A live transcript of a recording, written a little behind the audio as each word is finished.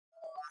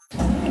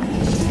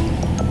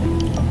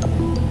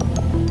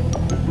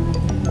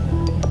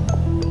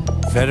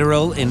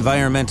Federal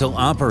environmental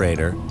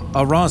operator,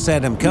 a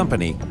Rosatom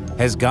company,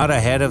 has got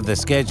ahead of the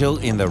schedule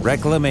in the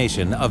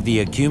reclamation of the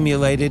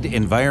accumulated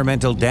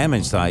environmental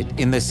damage site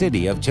in the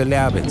city of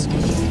Chelyabinsk.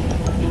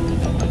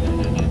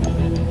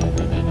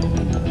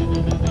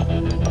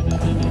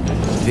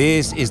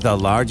 This is the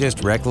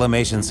largest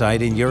reclamation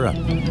site in Europe.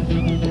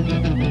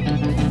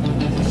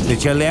 The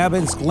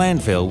Chelyabinsk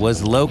landfill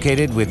was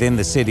located within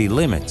the city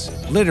limits,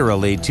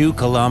 literally 2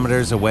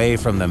 kilometers away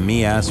from the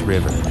Miass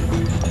River.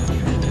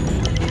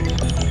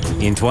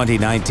 In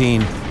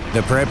 2019,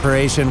 the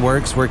preparation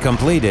works were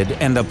completed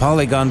and the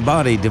polygon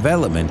body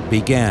development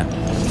began.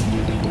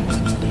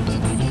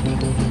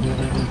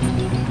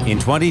 In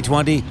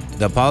 2020,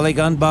 the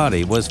polygon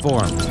body was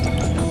formed.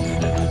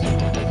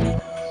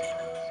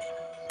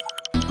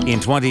 In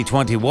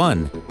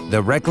 2021,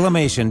 the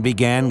reclamation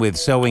began with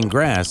sowing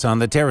grass on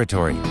the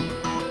territory.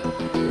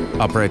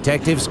 A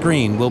protective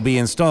screen will be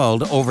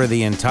installed over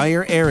the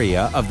entire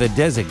area of the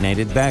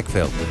designated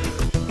backfill.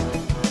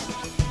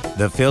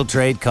 The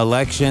filtrate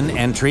collection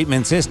and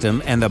treatment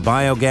system and the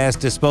biogas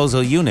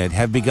disposal unit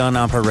have begun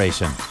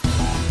operation.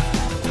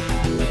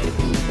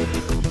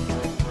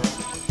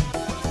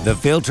 The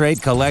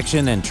filtrate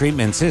collection and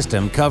treatment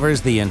system covers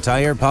the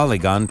entire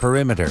polygon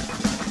perimeter.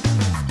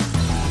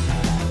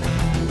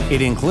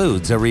 It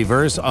includes a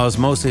reverse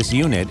osmosis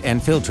unit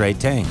and filtrate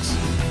tanks.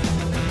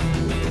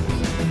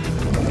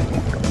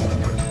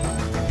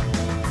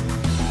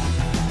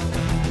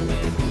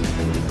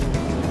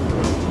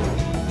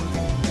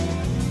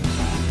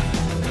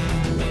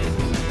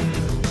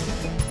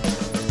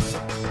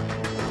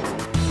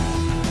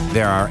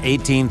 There are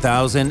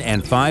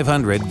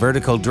 18,500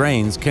 vertical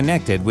drains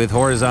connected with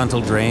horizontal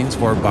drains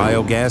for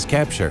biogas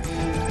capture.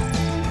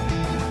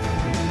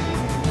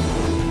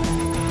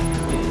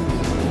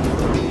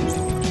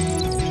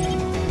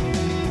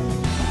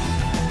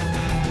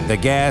 The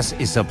gas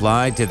is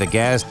supplied to the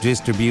gas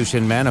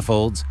distribution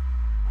manifolds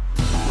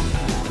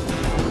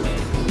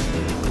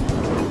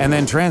and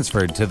then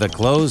transferred to the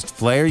closed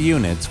flare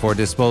units for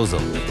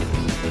disposal.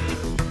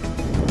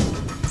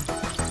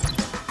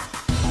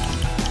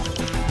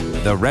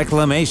 The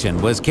reclamation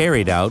was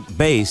carried out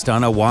based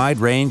on a wide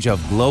range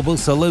of global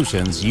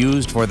solutions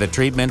used for the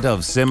treatment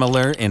of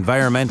similar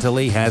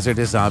environmentally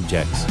hazardous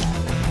objects.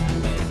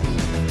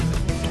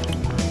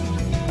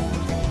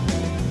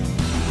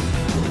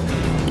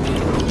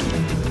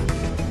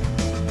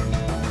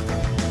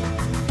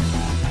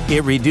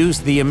 It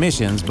reduced the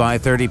emissions by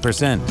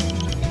 30%,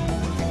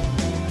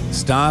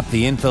 stopped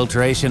the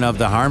infiltration of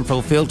the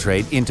harmful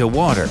filtrate into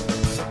water,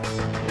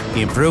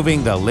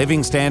 improving the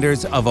living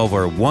standards of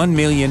over 1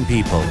 million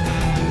people.